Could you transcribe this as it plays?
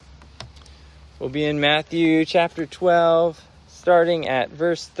We'll be in Matthew chapter 12, starting at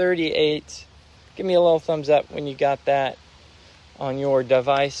verse 38. Give me a little thumbs up when you got that on your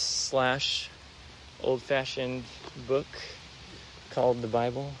device / old-fashioned book called the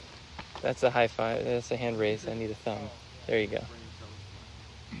Bible. That's a high five. That's a hand raise. I need a thumb. There you go.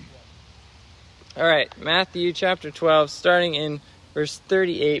 All right, Matthew chapter 12, starting in verse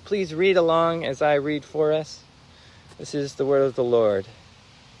 38. Please read along as I read for us. This is the word of the Lord.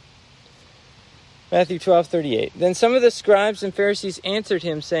 Matthew 12:38. Then some of the scribes and Pharisees answered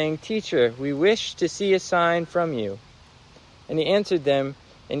him, saying, Teacher, we wish to see a sign from you. And he answered them,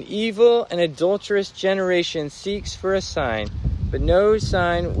 An evil and adulterous generation seeks for a sign, but no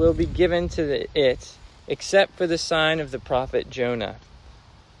sign will be given to it except for the sign of the prophet Jonah.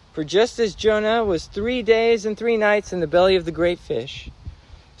 For just as Jonah was 3 days and 3 nights in the belly of the great fish,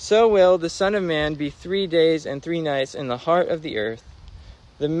 so will the Son of Man be 3 days and 3 nights in the heart of the earth.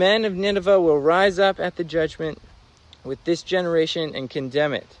 The men of Nineveh will rise up at the judgment with this generation and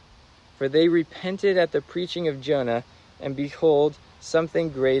condemn it. For they repented at the preaching of Jonah, and behold,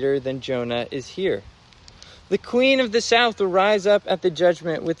 something greater than Jonah is here. The queen of the south will rise up at the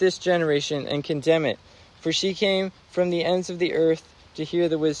judgment with this generation and condemn it. For she came from the ends of the earth to hear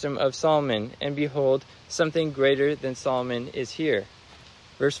the wisdom of Solomon, and behold, something greater than Solomon is here.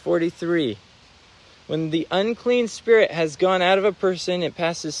 Verse 43. When the unclean spirit has gone out of a person, it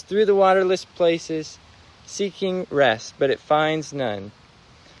passes through the waterless places, seeking rest, but it finds none.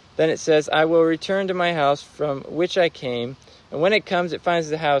 Then it says, I will return to my house from which I came, and when it comes, it finds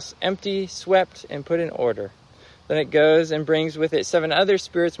the house empty, swept, and put in order. Then it goes and brings with it 7 other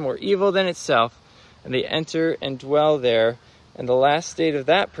spirits more evil than itself, and they enter and dwell there, and the last state of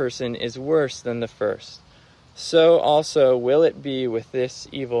that person is worse than the first. So also will it be with this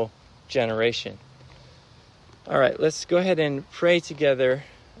evil generation. All right, let's go ahead and pray together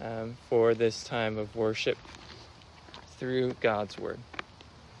for this time of worship through God's Word.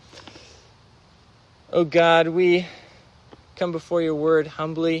 Oh God, we come before your Word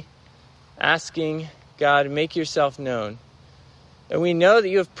humbly, asking, God, make yourself known. And we know that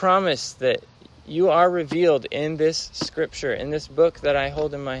you have promised that you are revealed in this scripture, in this book that I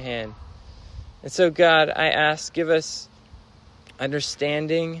hold in my hand. And so, God, I ask, give us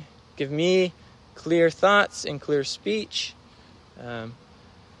understanding, give me clear thoughts and clear speech.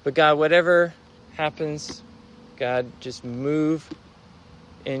 But God, whatever happens, God, just move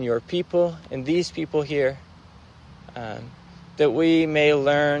in your people, in these people here, that we may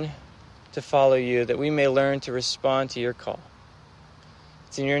learn to follow you, that we may learn to respond to your call.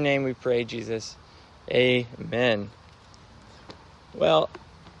 It's in your name we pray, Jesus. Amen. Well,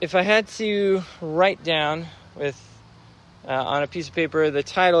 if I had to write down on a piece of paper the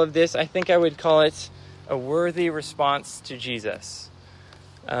title of this, I think I would call it A Worthy Response to Jesus.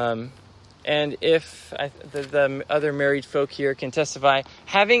 And if the other married folk here can testify,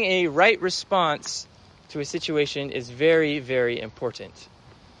 having a right response to a situation is very, very important.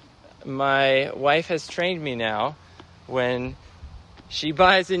 My wife has trained me now when she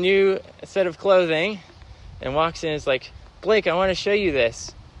buys a new set of clothing and walks in and is like, Blake, I want to show you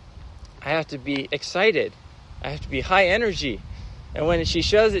this. I have to be excited. I have to be high energy. And when she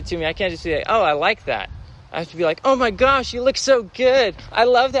shows it to me, I can't just be like, oh, I like that. I have to be like, oh my gosh, you look so good. I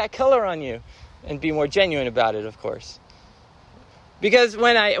love that color on you. And be more genuine about it, of course. Because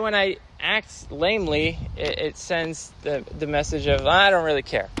when I act lamely, it sends the message of, I don't really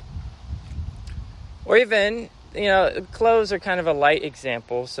care. Or even, clothes are kind of a light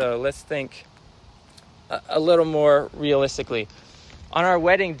example. So let's think a little more realistically. On our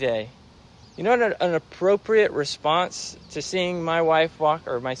wedding day, an appropriate response to seeing my wife walk,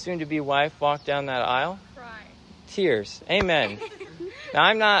 or my soon-to-be wife walk down that aisle? Cry. Tears. Amen. Now,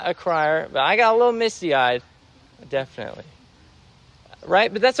 I'm not a crier, but I got a little misty-eyed. Definitely.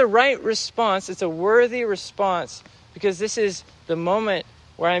 Right? But that's a right response. It's a worthy response, because this is the moment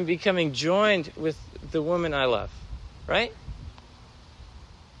where I'm becoming joined with the woman I love. Right?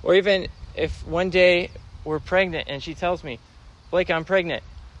 Or even if one day we're pregnant and she tells me, Blake, I'm pregnant.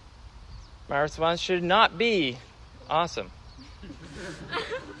 My response should not be awesome.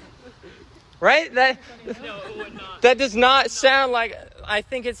 Right? That does not sound like I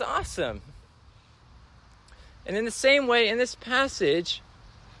think it's awesome. And in the same way, in this passage,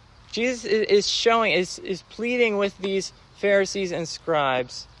 Jesus is pleading with these Pharisees and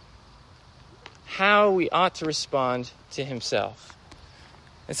scribes how we ought to respond to himself.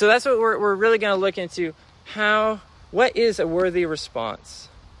 And so that's what we're really going to look into. What is a worthy response?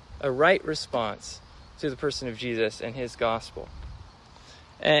 A right response to the person of Jesus and his gospel.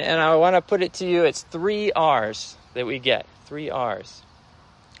 And I want to put it to you, it's 3 R's that we get. 3 R's.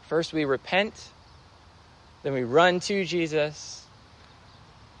 First we repent, then we run to Jesus,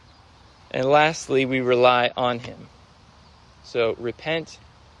 and lastly we rely on him. So repent,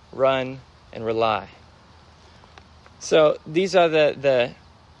 run, and rely. So these are the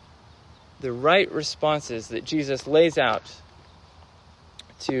right responses that Jesus lays out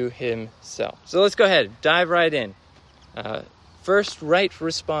to himself. So let's go ahead, dive right in. First right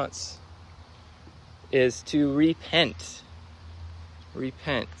response is to repent.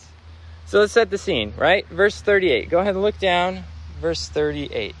 Repent. So let's set the scene, right? Verse 38. Go ahead and look down. Verse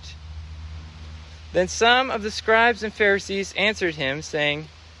 38. Then some of the scribes and Pharisees answered him, saying,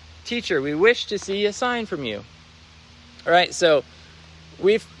 "Teacher, we wish to see a sign from you." All right, so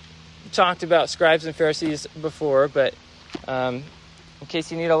we've talked about scribes and Pharisees before, but in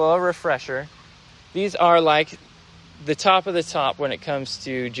case you need a little refresher, these are like the top of the top when it comes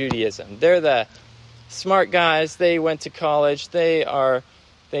to Judaism. They're the smart guys. They went to college. They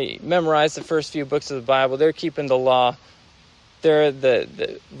memorized the first few books of the Bible. They're keeping the law. They're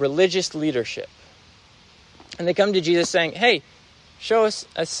the religious leadership. And they come to Jesus saying, "Hey, show us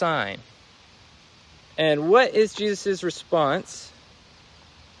a sign." And what is Jesus' response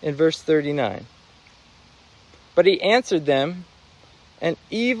in verse 39? But he answered them, "An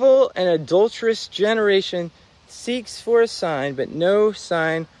evil and adulterous generation seeks for a sign, but no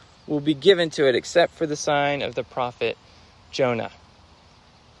sign will be given to it except for the sign of the prophet Jonah."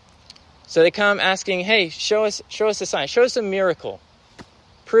 So they come asking, "Hey, show us a sign. Show us a miracle.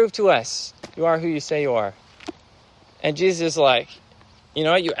 Prove to us you are who you say you are." And Jesus is like, "You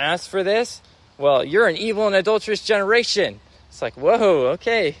know what? You asked for this? Well, you're an evil and adulterous generation." It's like, whoa,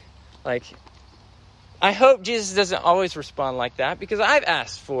 okay. Like, I hope Jesus doesn't always respond like that, because I've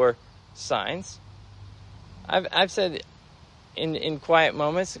asked for signs. I've said in quiet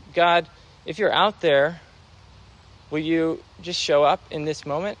moments, "God, if you're out there, will you just show up in this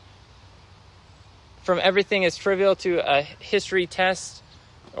moment?" From everything as trivial to a history test,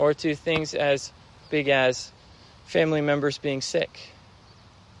 or to things as big as family members being sick.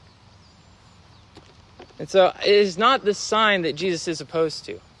 And so it is not the sign that Jesus is opposed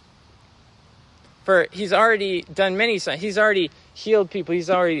to. For he's already done many signs. He's already healed people. He's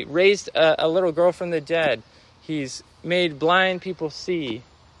already raised a little girl from the dead. He's made blind people see.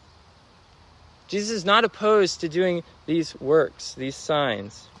 Jesus is not opposed to doing these works, these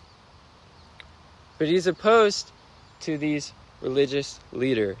signs. But he's opposed to these religious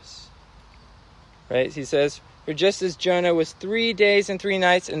leaders. Right? He says, "For just as Jonah was 3 days and 3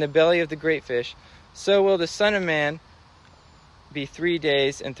 nights in the belly of the great fish, so will the Son of Man be 3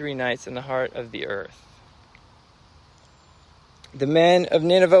 days and 3 nights in the heart of the earth. The men of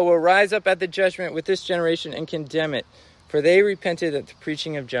Nineveh will rise up at the judgment with this generation and condemn it, for they repented at the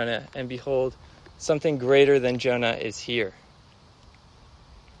preaching of Jonah, and behold, something greater than Jonah is here."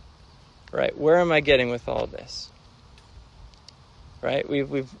 Right, where am I getting with all this? Right,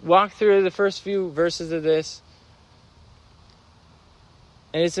 we've walked through the first few verses of this,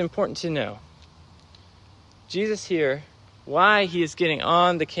 and it's important to know Jesus here, why he is getting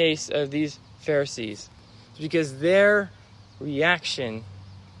on the case of these Pharisees, is because their reaction,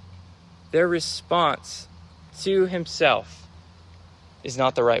 their response to himself is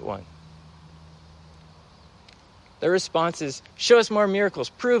not the right one. Their response is, "Show us more miracles.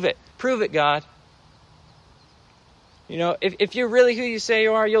 Prove it, God. You know, if you're really who you say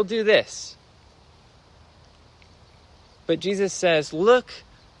you are, you'll do this." But Jesus says, look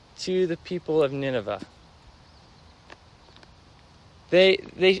to the people of Nineveh.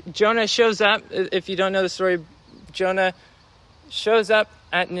 Jonah shows up. If you don't know the story, Jonah shows up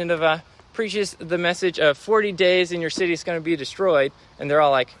at Nineveh, preaches the message of 40 days and your city is going to be destroyed. And they're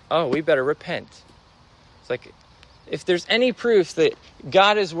all like, "Oh, we better repent." It's like, if there's any proof that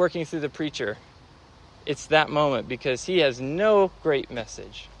God is working through the preacher, it's that moment, because he has no great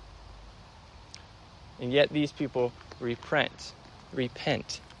message. And yet these people repent.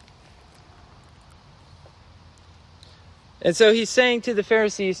 And so he's saying to the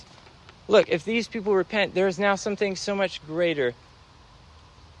Pharisees, look, if these people repent, there is now something so much greater.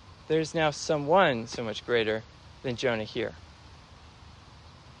 There's now someone so much greater than Jonah here.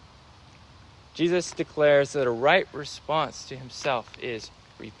 Jesus declares that a right response to himself is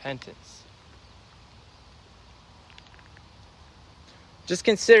repentance. Just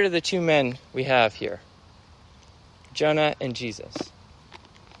consider the two men we have here, Jonah and Jesus.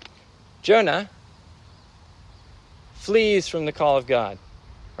 Jonah flees from the call of God.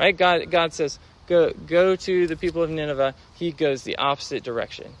 Right? God says, go to the people of Nineveh. He goes the opposite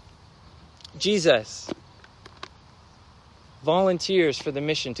direction. Jesus volunteers for the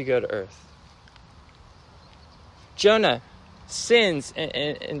mission to go to earth. Jonah sins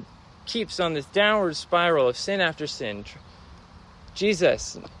and keeps on this downward spiral of sin after sin,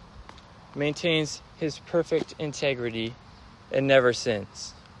 Jesus maintains his perfect integrity and never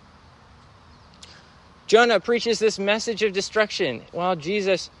sins. Jonah preaches this message of destruction, while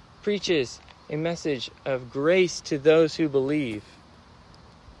Jesus preaches a message of grace to those who believe.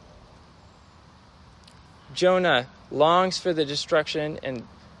 Jonah longs for the destruction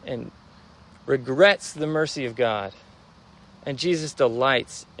and regrets the mercy of God. And Jesus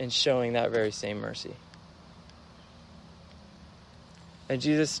delights in showing that very same mercy. And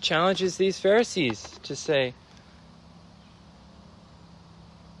Jesus challenges these Pharisees to say,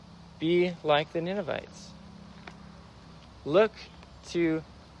 be like the Ninevites. Look to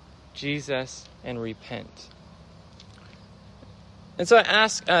Jesus and repent. And so I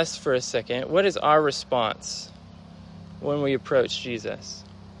ask us for a second, what is our response when we approach Jesus?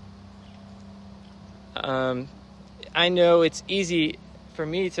 I know it's easy for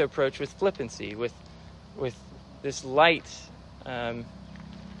me to approach with flippancy, with this light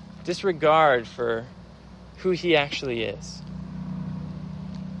disregard for who he actually is.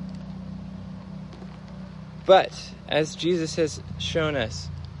 But as Jesus has shown us,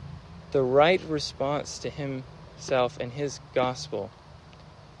 the right response to himself and his gospel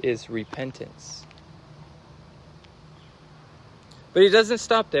is repentance. But he doesn't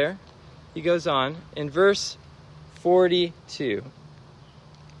stop there. He goes on in verse 42.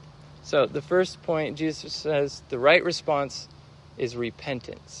 So the first point, Jesus says the right response is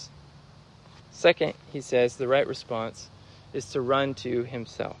repentance. Second, he says the right response is to run to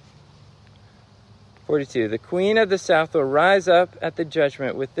himself. 42, the queen of the south will rise up at the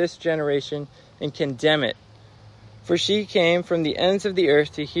judgment with this generation and condemn it. For she came from the ends of the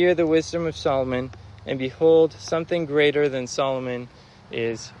earth to hear the wisdom of Solomon, and behold, something greater than Solomon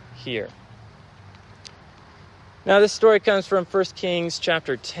is here. Now this story comes from 1 Kings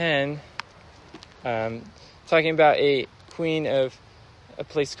chapter 10, talking about a queen of a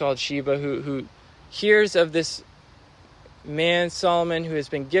place called Sheba who hears of this man, Solomon, who has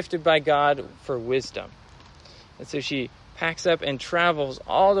been gifted by God for wisdom. And so she packs up and travels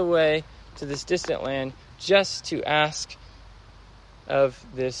all the way to this distant land just to ask of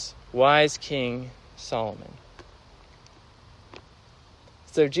this wise king, Solomon.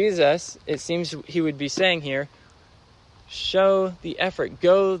 So Jesus, it seems he would be saying here, show the effort,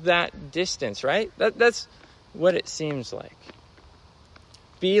 go that distance, right? That's what it seems like.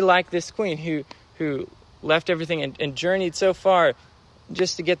 Be like this queen who left everything and journeyed so far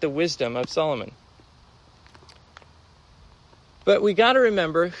just to get the wisdom of Solomon. But we got to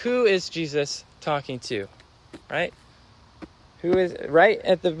remember, who is Jesus talking to, right? Who is, right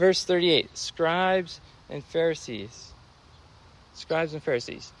at the verse 38, scribes and Pharisees. Scribes and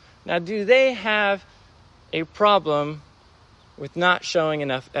Pharisees. Now, do they have a problem with not showing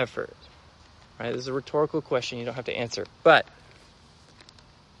enough effort? Right? This is a rhetorical question you don't have to answer, but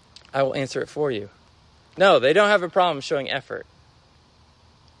I will answer it for you. No, they don't have a problem showing effort.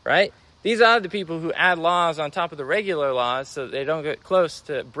 Right? These are the people who add laws on top of the regular laws so that they don't get close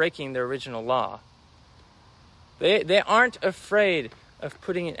to breaking the original law. They aren't afraid of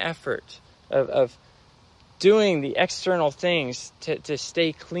putting in effort, of doing the external things to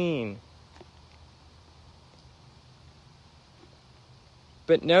stay clean.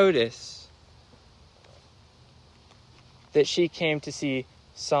 But notice that she came to see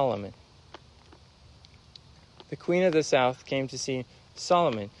Solomon. The queen of the south came to see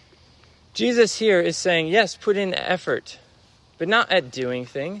Solomon. Jesus here is saying, yes, put in effort, but not at doing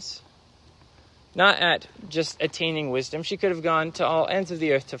things, not at just attaining wisdom. She could have gone to all ends of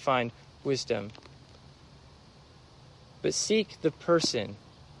the earth to find wisdom. But seek the person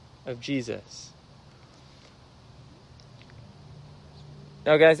of Jesus.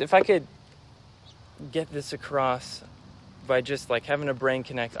 Now, guys, if I could get this across by just like having a brain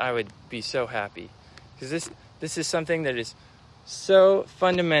connect, I would be so happy. Because this is something that is so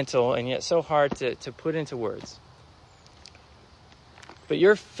fundamental and yet so hard to put into words. But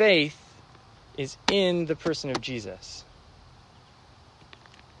your faith is in the person of Jesus.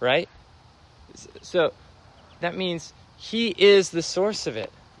 Right? So that means he is the source of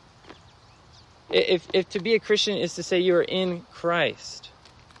it. If to be a Christian is to say you are in Christ,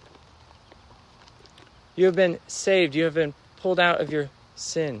 you have been saved, you have been pulled out of your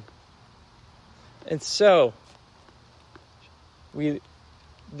sin. And so,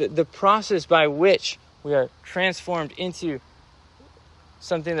 the process by which we are transformed into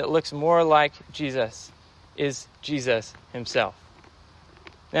something that looks more like Jesus is Jesus himself.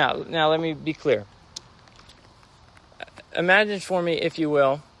 Now let me be clear. Imagine for me, if you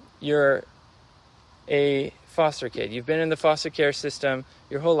will, you're a foster kid. You've been in the foster care system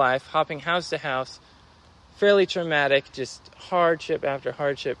your whole life, hopping house to house, fairly traumatic, just hardship after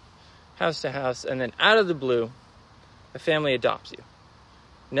hardship, house to house, and then out of the blue, a family adopts you.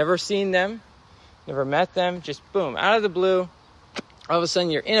 Never seen them, never met them, just boom, out of the blue, all of a sudden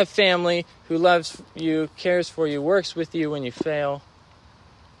you're in a family who loves you, cares for you, works with you when you fail.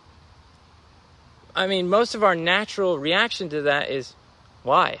 I mean, most of our natural reaction to that is,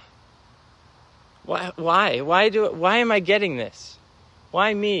 why? Why am I getting this?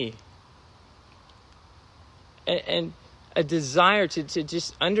 Why me? And a desire to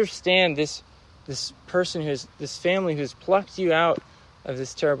just understand this person this family who's plucked you out of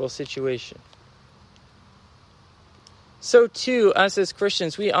this terrible situation. So too, us as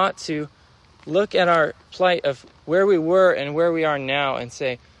Christians, we ought to look at our plight of where we were and where we are now and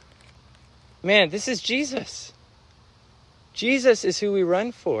say, man, this is Jesus. Jesus is who we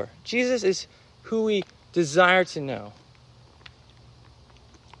run for. Jesus is who we desire to know.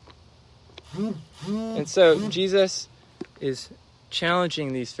 And so Jesus is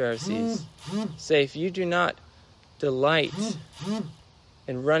challenging these Pharisees. Say, if you do not delight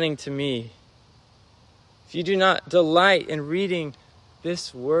in running to me, if you do not delight in reading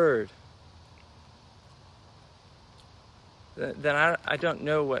this word, then I don't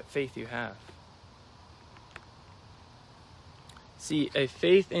know what faith you have. See, a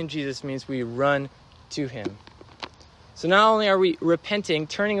faith in Jesus means we run to him. So not only are we repenting,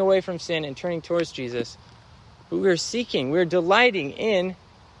 turning away from sin and turning towards Jesus, but we're seeking, we're delighting in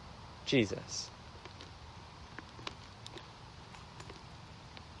Jesus.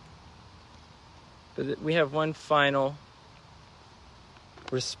 But we have one final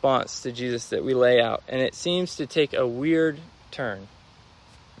response to Jesus that we lay out, and it seems to take a weird turn.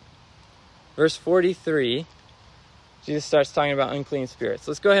 Verse 43, Jesus starts talking about unclean spirits.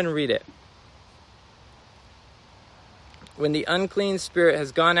 Let's go ahead and read it. When the unclean spirit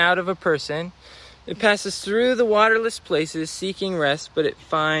has gone out of a person, it passes through the waterless places seeking rest, but it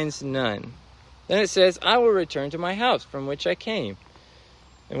finds none. Then it says, I will return to my house from which I came.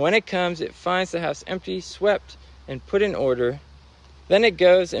 And when it comes, it finds the house empty, swept, and put in order. Then it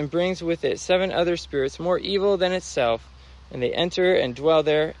goes and brings with it 7 other spirits more evil than itself, and they enter and dwell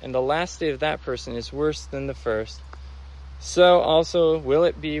there, and the last state of that person is worse than the first. So also will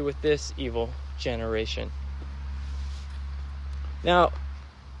it be with this evil generation. Now,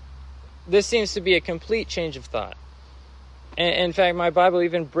 this seems to be a complete change of thought. And in fact, my Bible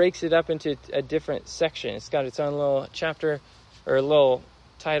even breaks it up into a different section. It's got its own little chapter or a little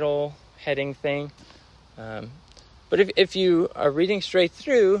title heading thing. But if you are reading straight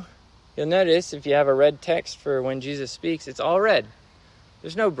through, you'll notice if you have a red text for when Jesus speaks, it's all red.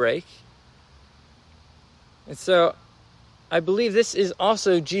 There's no break. And so I believe this is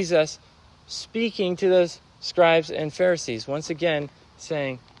also Jesus speaking to those scribes and Pharisees, once again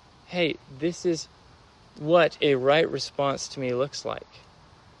saying, hey, this is what a right response to me looks like.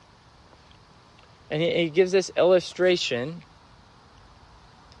 And he gives this illustration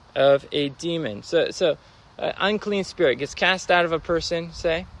of a demon. So unclean spirit gets cast out of a person,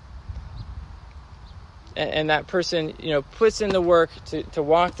 say, and that person, puts in the work to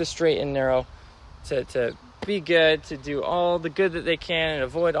walk the straight and narrow, to be good, to do all the good that they can and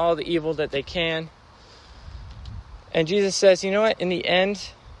avoid all the evil that they can. And Jesus says, you know what? In the end,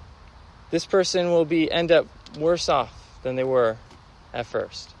 this person will end up worse off than they were at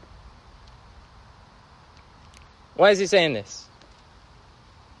first. Why is he saying this?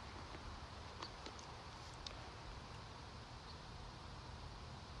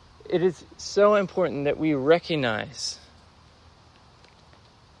 It is so important that we recognize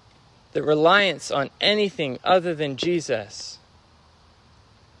that reliance on anything other than Jesus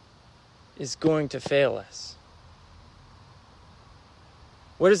is going to fail us.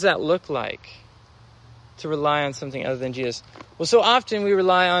 What does that look like, to rely on something other than Jesus? Well, so often we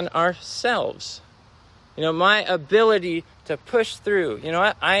rely on ourselves. My ability to push through. You know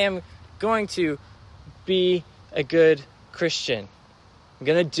what? I am going to be a good Christian. I'm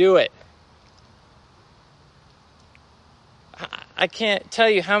going to do it. I can't tell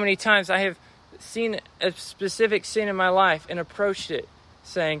you how many times I have seen a specific sin in my life and approached it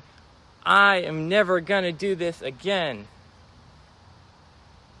saying, I am never going to do this again.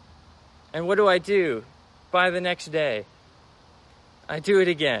 And what do? By the next day, I do it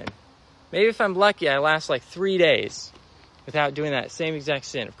again. Maybe if I'm lucky, I last like 3 days without doing that same exact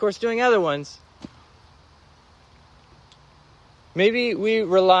sin. Of course, doing other ones. Maybe we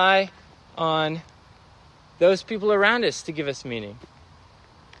rely on those people around us to give us meaning.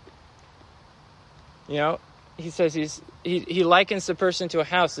 He says he likens the person to a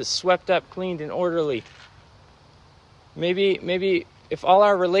house that's swept up, cleaned, and orderly. Maybe if all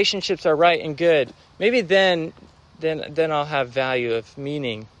our relationships are right and good, maybe then I'll have value of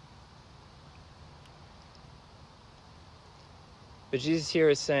meaning. But Jesus here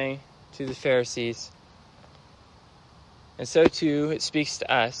is saying to the Pharisees, and so too it speaks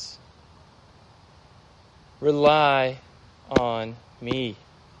to us, rely on me.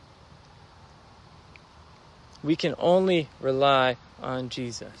 We can only rely on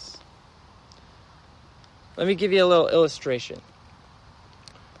Jesus. Let me give you a little illustration.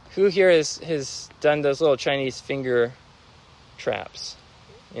 Who here has done those little Chinese finger traps?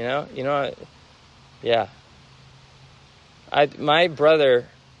 You know, yeah. My brother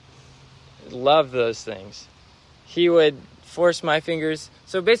loved those things. He would force my fingers.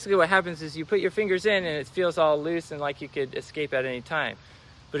 So basically what happens is you put your fingers in and it feels all loose and like you could escape at any time.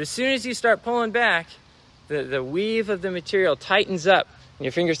 But as soon as you start pulling back, the weave of the material tightens up and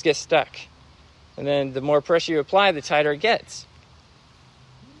your fingers get stuck. And then the more pressure you apply, the tighter it gets.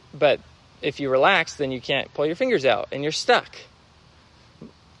 But if you relax, then you can't pull your fingers out and you're stuck.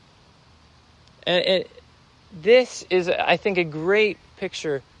 And this is, I think, a great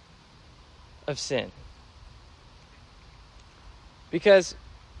picture of sin. Because,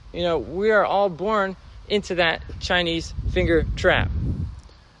 we are all born into that Chinese finger trap.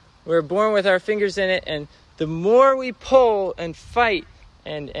 We're born with our fingers in it, and the more we pull and fight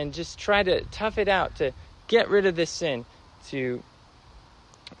and just try to tough it out, to get rid of this sin, to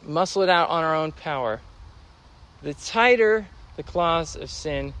muscle it out on our own power, the tighter the claws of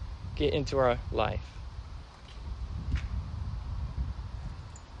sin get into our life.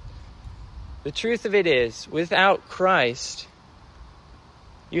 The truth of it is, without Christ,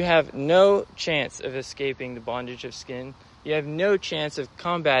 you have no chance of escaping the bondage of sin. You have no chance of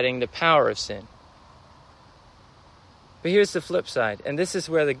combating the power of sin. But here's the flip side, and this is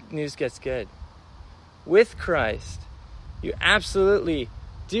where the news gets good. With Christ, you absolutely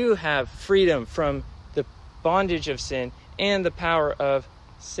do have freedom from the bondage of sin and the power of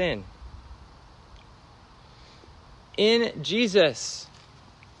sin. In Jesus,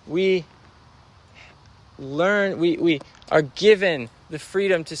 we are given the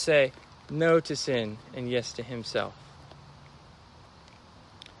freedom to say no to sin and yes to himself.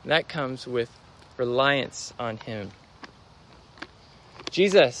 That comes with reliance on him.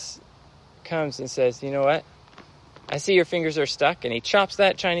 Jesus comes and says, you know what? I see your fingers are stuck, and he chops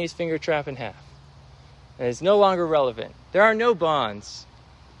that Chinese finger trap in half. And it's no longer relevant. There are no bonds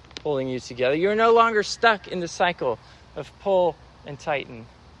holding you together. You're no longer stuck in the cycle of pull and tighten,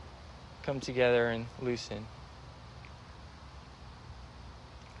 come together and loosen.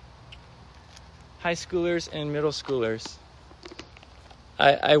 High schoolers and middle schoolers,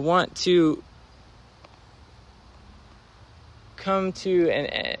 I want to come to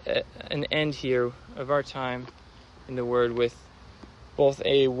an end here of our time in the Word with both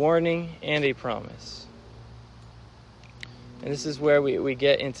a warning and a promise. And this is where we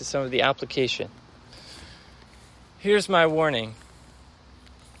get into some of the application. Here's my warning.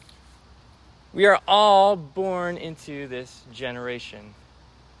 We are all born into this generation.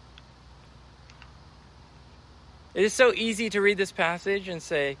 It is so easy to read this passage and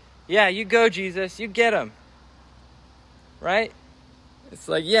say, yeah, you go, Jesus, you get them. Right? It's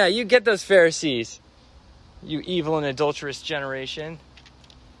like, yeah, you get those Pharisees, you evil and adulterous generation.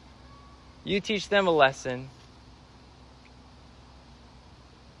 You teach them a lesson.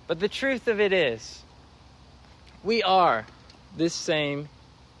 But the truth of it is, we are this same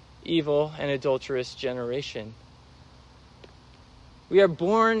evil and adulterous generation. We are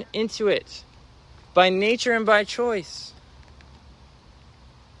born into it by nature and by choice.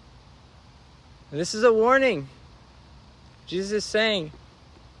 And this is a warning. Jesus is saying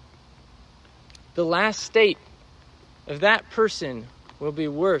the last state of that person will be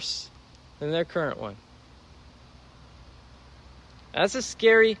worse than their current one. That's a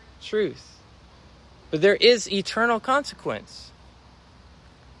scary truth. But there is eternal consequence.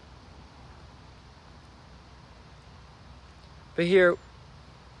 But here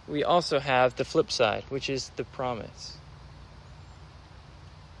we also have the flip side, which is the promise.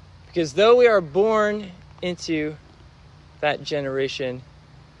 Because though we are born into that generation,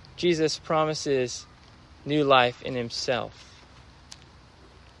 Jesus promises new life in himself.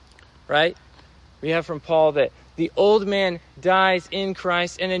 Right? We have from Paul that the old man dies in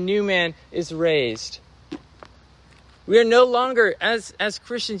Christ and a new man is raised. We are no longer, as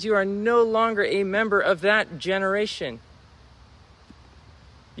Christians, you are no longer a member of that generation.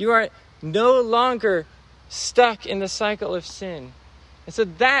 You are no longer stuck in the cycle of sin. And so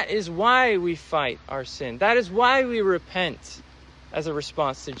that is why we fight our sin. That is why we repent as a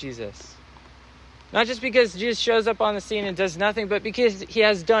response to Jesus. Not just because Jesus shows up on the scene and does nothing, but because he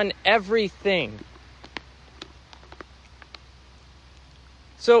has done everything.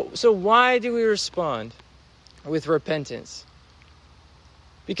 So why do we respond with repentance?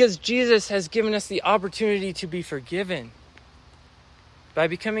 Because Jesus has given us the opportunity to be forgiven by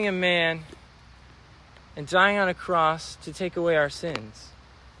becoming a man and dying on a cross to take away our sins,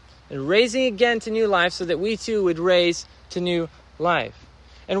 and raising again to new life so that we too would raise to new life.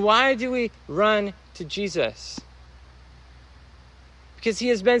 And why do we run to Jesus? Because he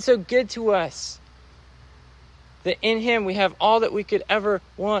has been so good to us that in him we have all that we could ever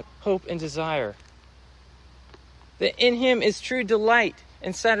want, hope, and desire. That in him is true delight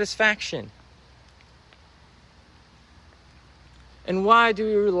and satisfaction. And why do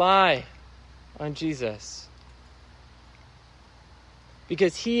we rely on Jesus?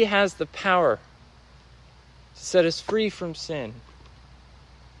 Because he has the power to set us free from sin,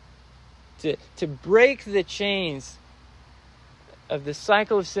 to break the chains of the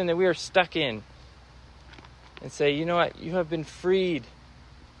cycle of sin that we are stuck in, and say, you know what, you have been freed.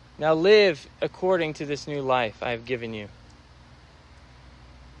 Now live according to this new life I have given you.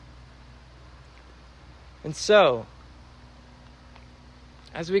 And so,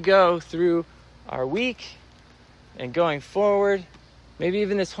 as we go through our week and going forward, maybe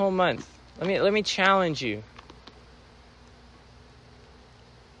even this whole month, let me challenge you.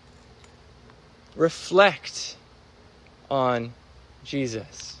 Reflect on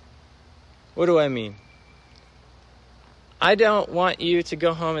Jesus. What do I mean? I don't want you to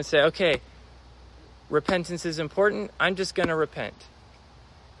go home and say, okay, repentance is important. I'm just going to repent.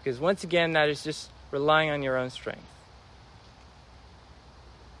 Because once again, that is just relying on your own strength.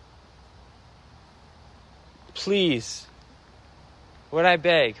 Please, what I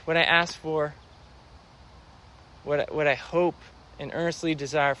beg, what I ask for, what I hope and earnestly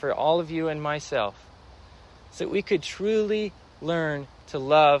desire for all of you and myself, is that we could truly learn to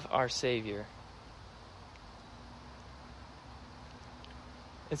love our Savior.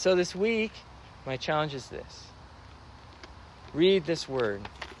 And so this week, my challenge is this. Read this word.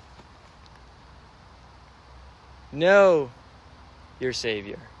 Know your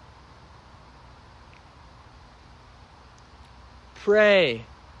Savior. Pray.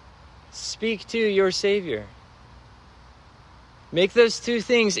 Speak to your Savior. Make those two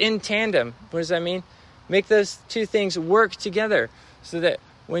things in tandem. What does that mean? Make those two things work together so that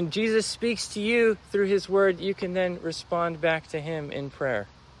when Jesus speaks to you through his word, you can then respond back to him in prayer.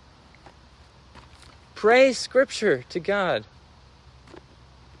 Pray scripture to God.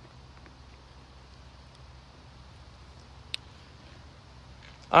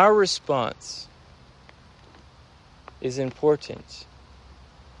 Our response is important.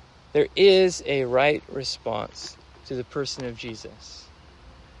 There is a right response to the person of Jesus.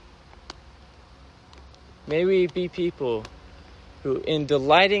 May we be people who, in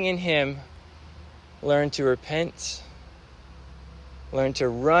delighting in him, learn to repent, learn to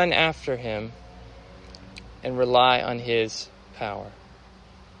run after him, and rely on his power.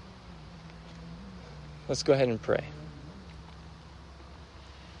 Let's go ahead and pray.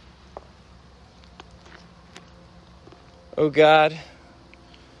 Oh God,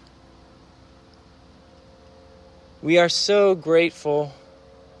 we are so grateful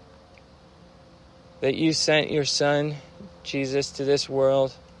that you sent your Son, Jesus, to this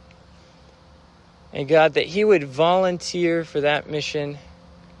world. And God, that he would volunteer for that mission,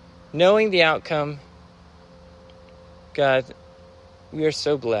 knowing the outcome. God, we are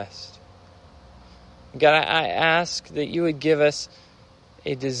so blessed. God, I ask that you would give us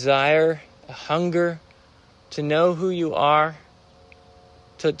a desire, a hunger to know who you are,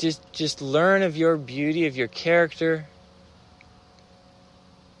 to just learn of your beauty, of your character.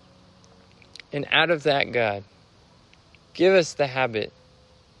 And out of that, God, give us the habit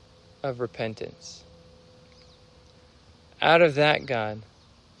of repentance. Out of that, God,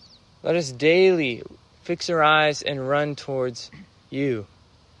 let us daily fix our eyes and run towards you.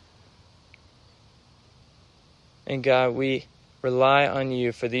 And God, we rely on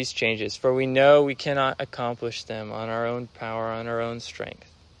you for these changes, for we know we cannot accomplish them on our own power, on our own strength.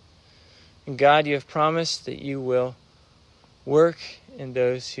 And God, you have promised that you will work in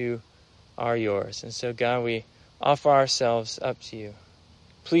those who are yours. And so, God, we offer ourselves up to you.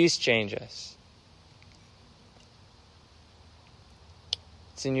 Please change us.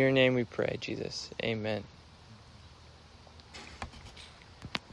 It's in your name we pray, Jesus. Amen.